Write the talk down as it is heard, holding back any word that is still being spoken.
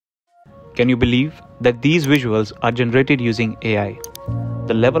Can you believe that these visuals are generated using AI?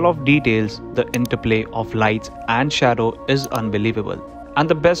 The level of details, the interplay of lights and shadow is unbelievable. And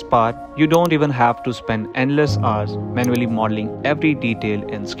the best part, you don't even have to spend endless hours manually modeling every detail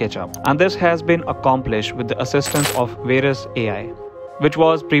in SketchUp. And this has been accomplished with the assistance of Veras AI, which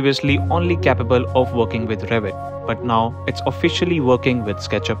was previously only capable of working with Revit, but now it's officially working with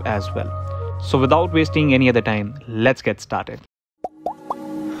SketchUp as well. So without wasting any other time, let's get started.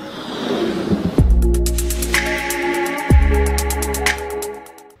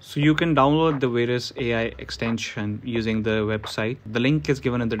 So you can download the Veras AI extension using the website. The link is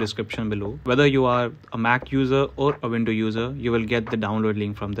given in the description below. Whether you are a Mac user or a Windows user, you will get the download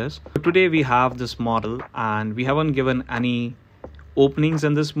link from this. So today we have this model and we haven't given any openings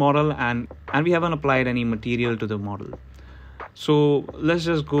in this model and we haven't applied any material to the model. So let's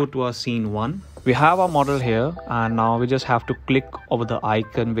just go to our scene 1. We have our model here and now we just have to click over the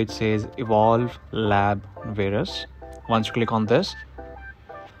icon which says Evolve Lab Veras. Once you click on this,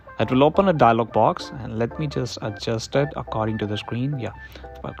 it will open a dialog box and let me just adjust it according to the screen. Yeah,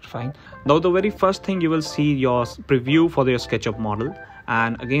 fine. Now the very first thing you will see your preview for your SketchUp model,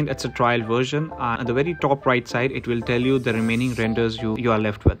 and again it's a trial version, and at the very top right side it will tell you the remaining renders you are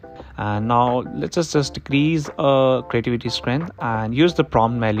left with. And now let's just decrease creativity strength and use the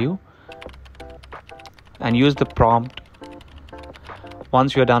prompt menu and use the prompt.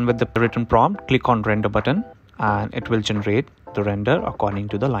 Once you are done with the written prompt, click on render button and it will generate the render according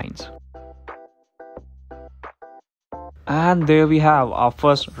to the lines. And there we have our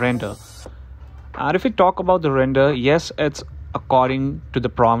first render. And if we talk about the render, yes, it's according to the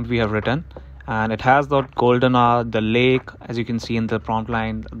prompt we have written, and it has the golden hour, the lake, as you can see in the prompt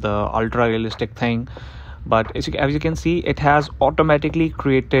line, the ultra realistic thing. But as you can see, it has automatically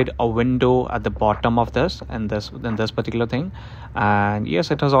created a window at the bottom of this and this particular thing. And yes,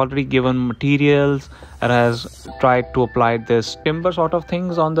 it has already given materials. It has tried to apply this timber sort of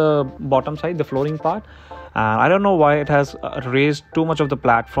things on the bottom side, the flooring part. And I don't know why it has raised too much of the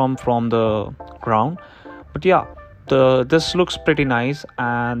platform from the ground, but yeah, this looks pretty nice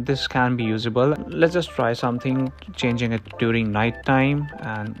and this can be usable. Let's just try something, changing it during night time,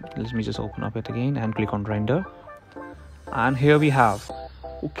 and let me just open up it again and click on render. And here we have,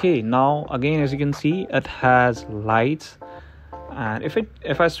 okay, now again as you can see it has lights. And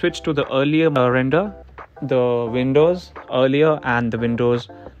if I switch to the earlier render, the windows earlier and the windows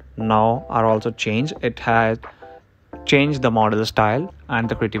now are also changed. It has changed the model style and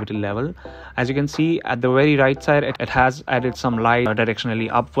the creativity level. As you can see at the very right side, it has added some light directionally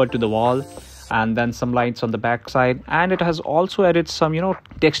upward to the wall, and then some lights on the back side, and it has also added some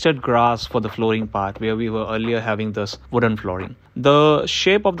textured grass for the flooring part where we were earlier having this wooden flooring. The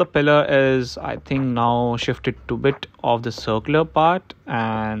shape of the pillar is, I think, now shifted to a bit of the circular part,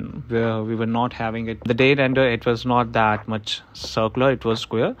 and where we were not having it, the day render, it was not that much circular, it was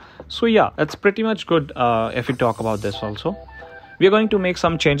square. So yeah, it's pretty much good. If we talk about this also, we are going to make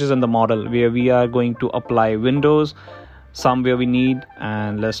some changes in the model where we are going to apply windows somewhere we need,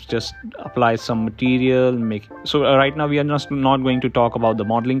 and let's just apply some material. So right now we are just not going to talk about the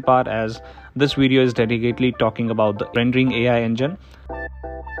modeling part, as this video is dedicatedly talking about the rendering AI engine.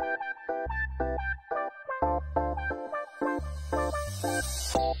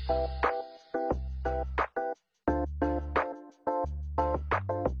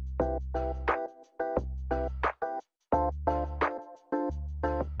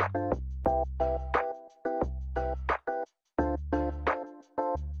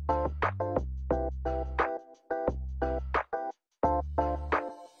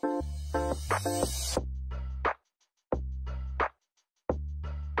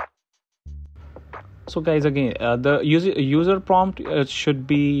 So guys, again, the user prompt should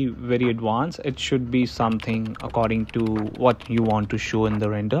be very advanced. It should be something according to what you want to show in the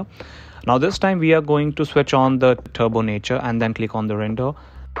render. Now this time we are going to switch on the turbo nature and then click on the render.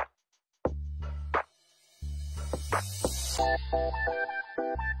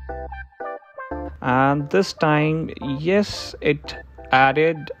 And this time, yes, it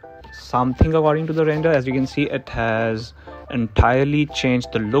added something according to the render. As you can see, it has entirely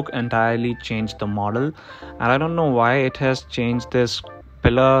changed the look, entirely changed the model, and I don't know why it has changed this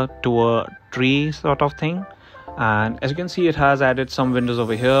pillar to a tree sort of thing. And as you can see, it has added some windows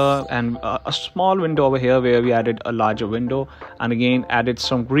over here and a small window over here where we added a larger window, and again added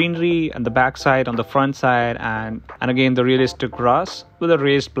some greenery on the back side, on the front side, and again the realistic grass with a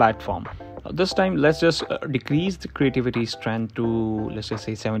raised platform. This time let's just decrease the creativity strength to, let's just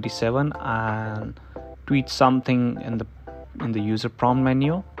say 77, and tweak something in the user prompt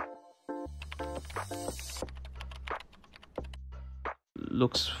menu.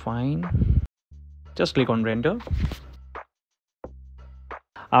 looks fine. Just click on render.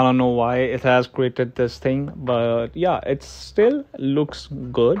 I don't know why it has created this thing, but yeah, it still looks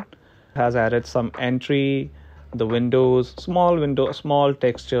good. Has added some entry, the windows, small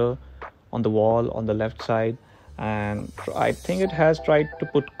texture on the wall on the left side, and I think it has tried to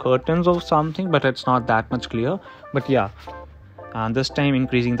put curtains or something, but it's not that much clear. But yeah, and this time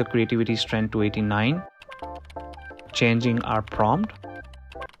increasing the creativity strength to 89, changing our prompt.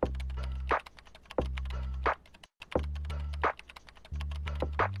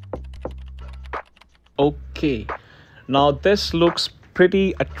 Okay, now this looks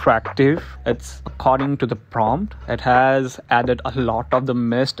pretty attractive. It's according to the prompt. It has added a lot of the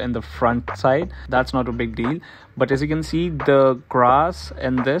mist in the front side. That's not a big deal, but as you can see, the grass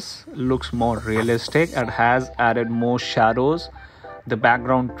in this looks more realistic. It has added more shadows. The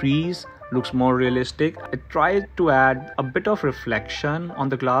background trees looks more realistic. It tried to add a bit of reflection on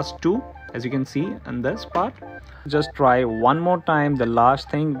the glass too, as you can see in this part. Just try one more time. The last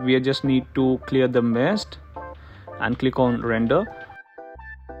thing, we just need to clear the mist and click on render.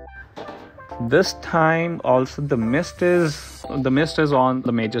 This time also the mist is on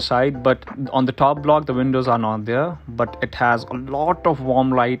the major side, but on the top block the windows are not there, but it has a lot of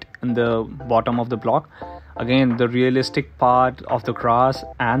warm light in the bottom of the block. Again, the realistic part of the grass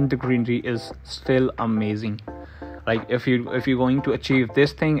and the greenery is still amazing. Like if you're going to achieve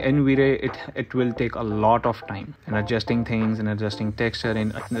this thing in V-Ray, it will take a lot of time in adjusting things, and adjusting texture,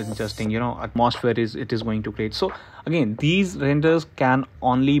 and adjusting atmosphere it is going to create. So again, these renders can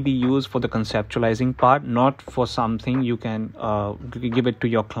only be used for the conceptualizing part, not for something you can give it to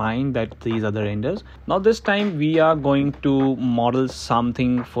your client that these are the renders. Now this time we are going to model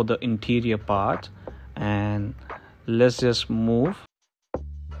something for the interior part, and let's just move.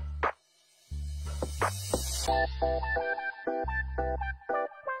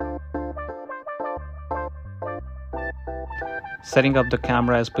 Setting up the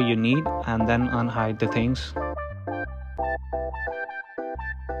camera as per you need, and then unhide the things.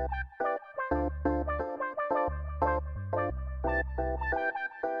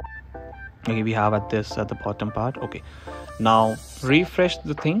 Okay, we have this at the bottom part. Okay, now refresh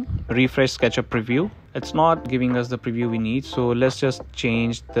the thing, refresh SketchUp preview. It's not giving us the preview we need, so let's just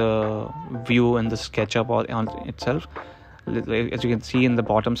change the view in the SketchUp on itself. As you can see in the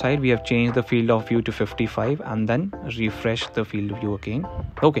bottom side, we have changed the field of view to 55, and then refresh the field of view again.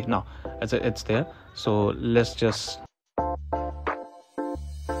 Okay, now it's there. So let's just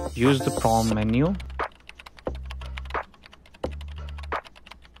use the prompt menu.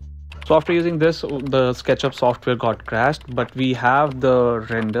 So after using this, the SketchUp software got crashed, but we have the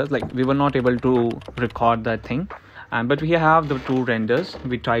renders. Like, we were not able to record that thing, but we have the two renders.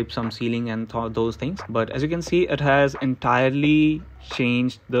 We typed some ceiling and those things, but as you can see, it has entirely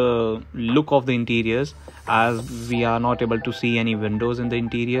changed the look of the interiors, as we are not able to see any windows in the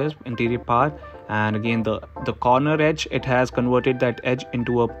interior part. And again, the corner edge, it has converted that edge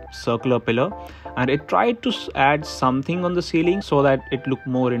into a circular pillar, and it tried to add something on the ceiling so that it looked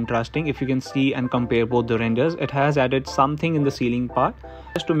more interesting. If you can see and compare both the renders, it has added something in the ceiling part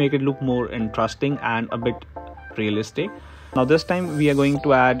just to make it look more interesting and a bit realistic. Now this time we are going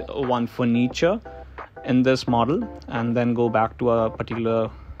to add one furniture in this model, and then go back to a particular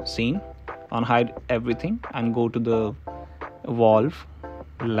scene, unhide everything, and go to the Valve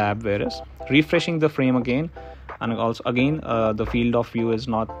Lab Veras, refreshing the frame again. And also again, the field of view is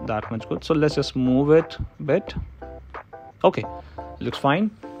not that much good, so let's just move it a bit. Okay, looks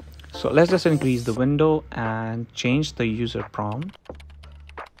fine. So let's just increase the window and change the user prompt.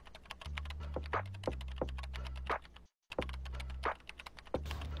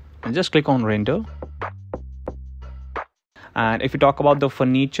 And just click on render. And if you talk about the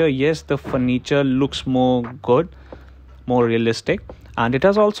furniture, yes, the furniture looks more good, more realistic. And it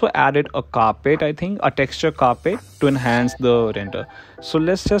has also added a carpet, I think a texture carpet, to enhance the render. So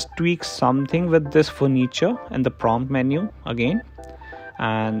let's just tweak something with this furniture in the prompt menu again.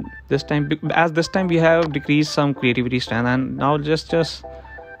 And this time we have decreased some creativity strength, and now just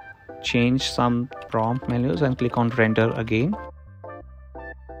change some prompt menus and click on render again.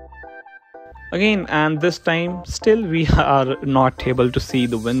 And this time still we are not able to see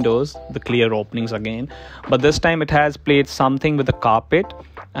the windows, the clear openings again, but this time it has played something with the carpet.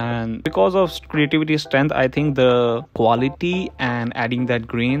 And because of creativity strength, I think the quality and adding that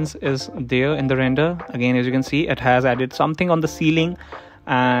greens is there in the render. Again, as you can see, it has added something on the ceiling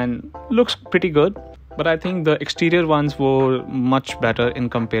and looks pretty good. But I think the exterior ones were much better in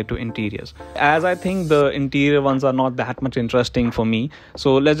compared to interiors, as I think the interior ones are not that much interesting for me.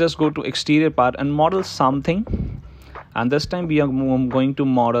 So let's just go to exterior part and model something. And this time we are going to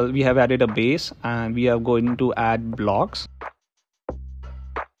model, we have added a base and we are going to add blocks.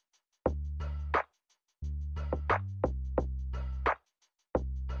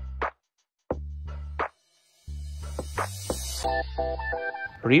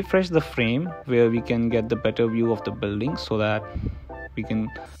 Refresh the frame where we can get the better view of the building so that we can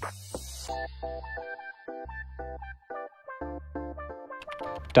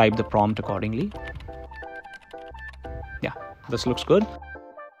type the prompt accordingly. Yeah, this looks good.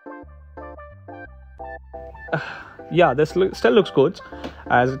 Yeah, this still looks good.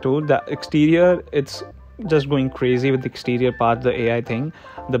 As I told, the exterior, it's just going crazy with the exterior part, the AI thing.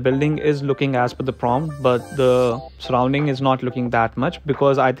 The building is looking as per the prompt, but the surrounding is not looking that much,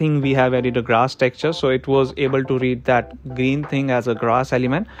 because I think we have added a grass texture, so it was able to read that green thing as a grass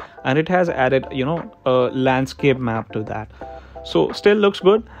element, and it has added, you know, a landscape map to that. So still looks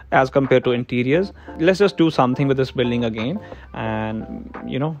good as compared to interiors. Let's just do something with this building again, and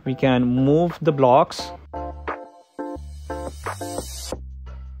you know, we can move the blocks.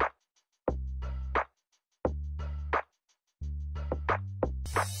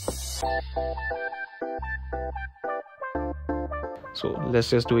 So let's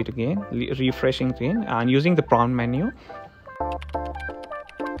just do it again, refreshing again, and using the prompt menu.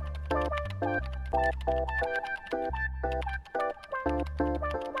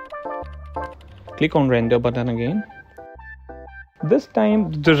 Click on render button again. This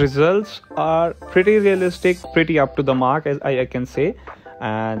time the results are pretty realistic, pretty up to the mark, as I can say,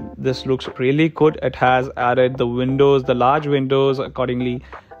 and this looks really good. It has added the windows, the large windows accordingly,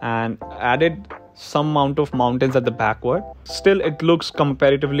 and added some amount of mountains at the backward. Still, it looks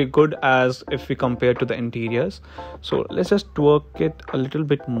comparatively good as if we compare to the interiors. So let's just work it a little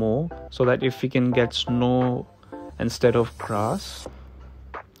bit more so that if we can get snow instead of grass,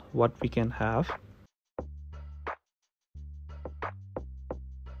 what we can have.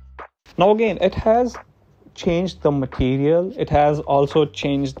 Now again, it has changed the material. It has also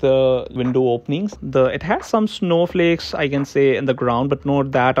changed the window openings. It has some snowflakes, I can say, in the ground, but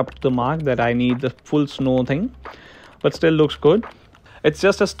not that up to the mark that I need the full snow thing, but still looks good. It's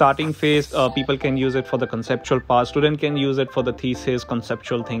just a starting phase. People can use it for the conceptual part. Student can use it for the thesis,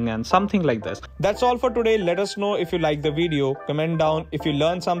 conceptual thing, and something like this. That's all for today. Let us know if you like the video. Comment down if you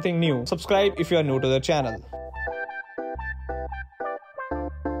learned something new. Subscribe if you are new to the channel.